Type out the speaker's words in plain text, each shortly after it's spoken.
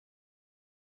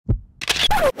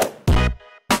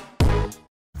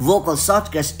Vocal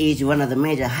shortcuts is one of the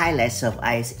major highlights of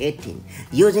iOS 18.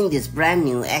 Using this brand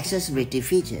new accessibility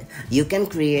feature, you can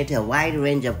create a wide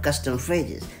range of custom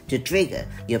phrases to trigger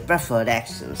your preferred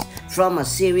actions. From a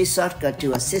series shortcut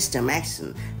to a system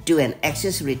action to an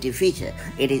accessibility feature,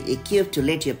 it is equipped to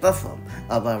let you perform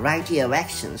a variety of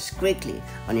actions quickly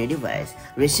on your device.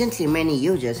 Recently, many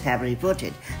users have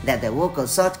reported that the vocal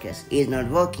shortcut is not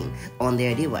working on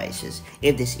their devices.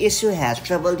 If this issue has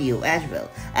troubled you as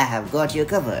well, I have got you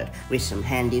covered with some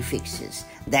handy fixes.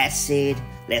 That said,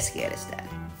 let's get started.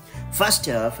 First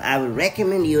off, I will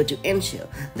recommend you to ensure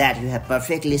that you have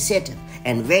perfectly set up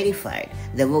and verified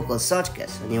the vocal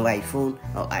shortcuts on your iPhone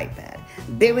or iPad.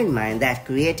 Bear in mind that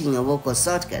creating a vocal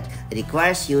shortcut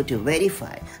requires you to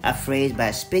verify a phrase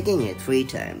by speaking it 3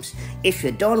 times. If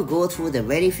you don't go through the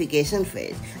verification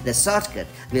phase, the shortcut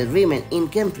will remain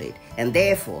incomplete and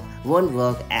therefore won't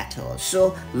work at all.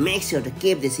 So make sure to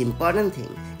keep this important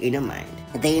thing in your mind.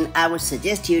 Then I would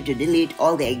suggest you to delete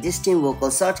all the existing vocal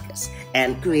shortcuts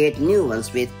and create new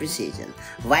ones with precision.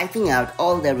 Wiping out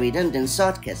all the redundant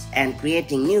shortcuts and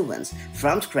creating new ones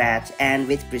from scratch and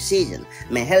with precision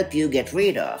may help you get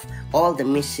rid of all the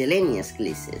miscellaneous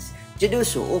glitches. To do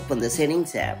so, open the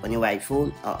Settings app on your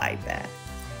iPhone or iPad.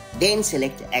 Then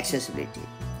select Accessibility.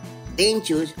 Then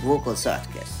choose Vocal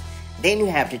Shortcuts. Then you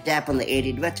have to tap on the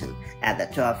Edit button at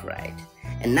the top right.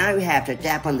 And now you have to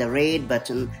tap on the red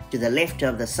button to the left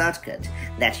of the shortcut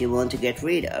that you want to get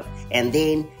rid of, and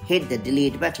then hit the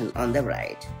delete button on the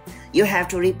right. You have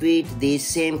to repeat these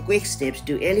same quick steps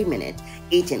to eliminate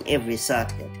each and every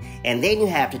shortcut, and then you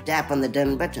have to tap on the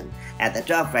done button at the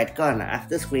top right corner of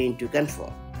the screen to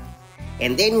confirm.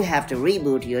 And then you have to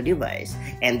reboot your device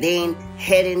and then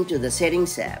head into the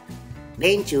Settings app.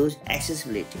 Then choose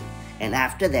Accessibility, and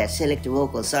after that select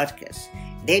Vocal Shortcuts.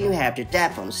 Then you have to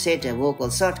tap on Set a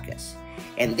Vocal Shortcuts,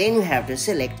 and then you have to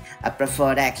select a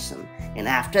preferred action, and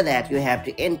after that you have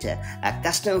to enter a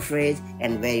custom phrase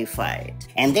and verify it.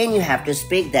 And then you have to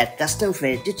speak that custom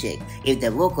phrase to check if the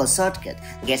vocal shortcut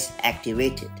gets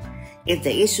activated. If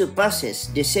the issue persists,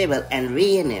 disable and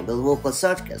re-enable vocal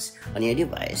shortcuts on your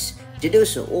device. To do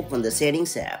so, open the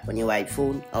Settings app on your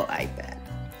iPhone or iPad.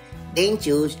 Then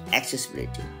choose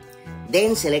Accessibility.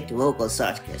 Then select Vocal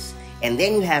Shortcuts, and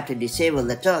then you have to disable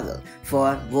the toggle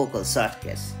for vocal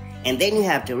shortcuts. And then you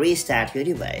have to restart your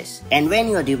device. And when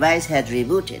your device has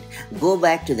rebooted, go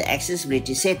back to the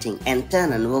accessibility setting and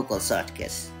turn on vocal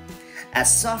shortcuts. A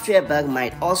software bug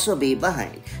might also be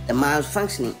behind the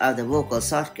malfunctioning of the vocal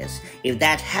shortcuts. If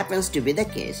that happens to be the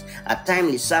case, a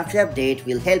timely software update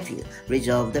will help you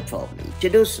resolve the problem. To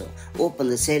do so, open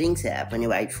the Settings app on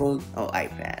your iPhone or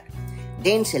iPad.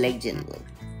 Then select General.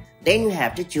 Then you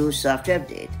have to choose Software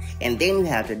Update, and then you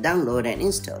have to download and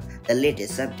install the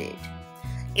latest update.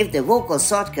 If the vocal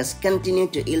shortcuts continue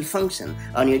to ill function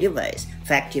on your device,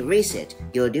 factory reset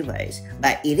your device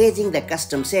by erasing the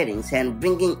custom settings and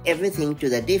bringing everything to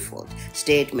the default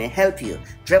state may help you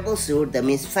troubleshoot the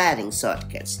misfiring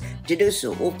shortcuts. To do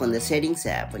so, open the Settings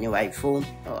app on your iPhone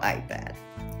or iPad.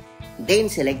 Then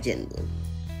select General.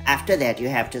 After that, you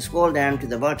have to scroll down to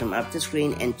the bottom of the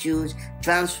screen and choose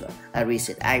Transfer or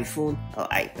Reset iPhone or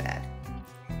iPad.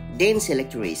 Then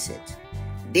select Reset.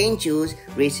 Then choose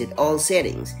Reset All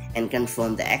Settings and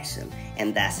confirm the action,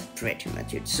 and that's pretty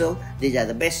much it. So these are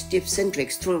the best tips and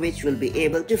tricks through which you'll be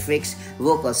able to fix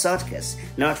vocal shortcuts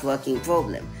not working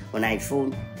problem on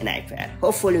iPhone and iPad.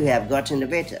 Hopefully you have gotten the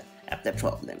better of the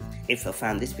problem. If you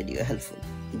found this video helpful,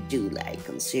 do like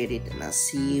and share it, and I'll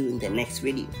see you in the next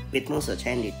video with more such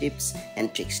handy tips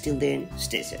and tricks. Till then,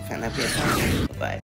 stay safe and happy. Bye.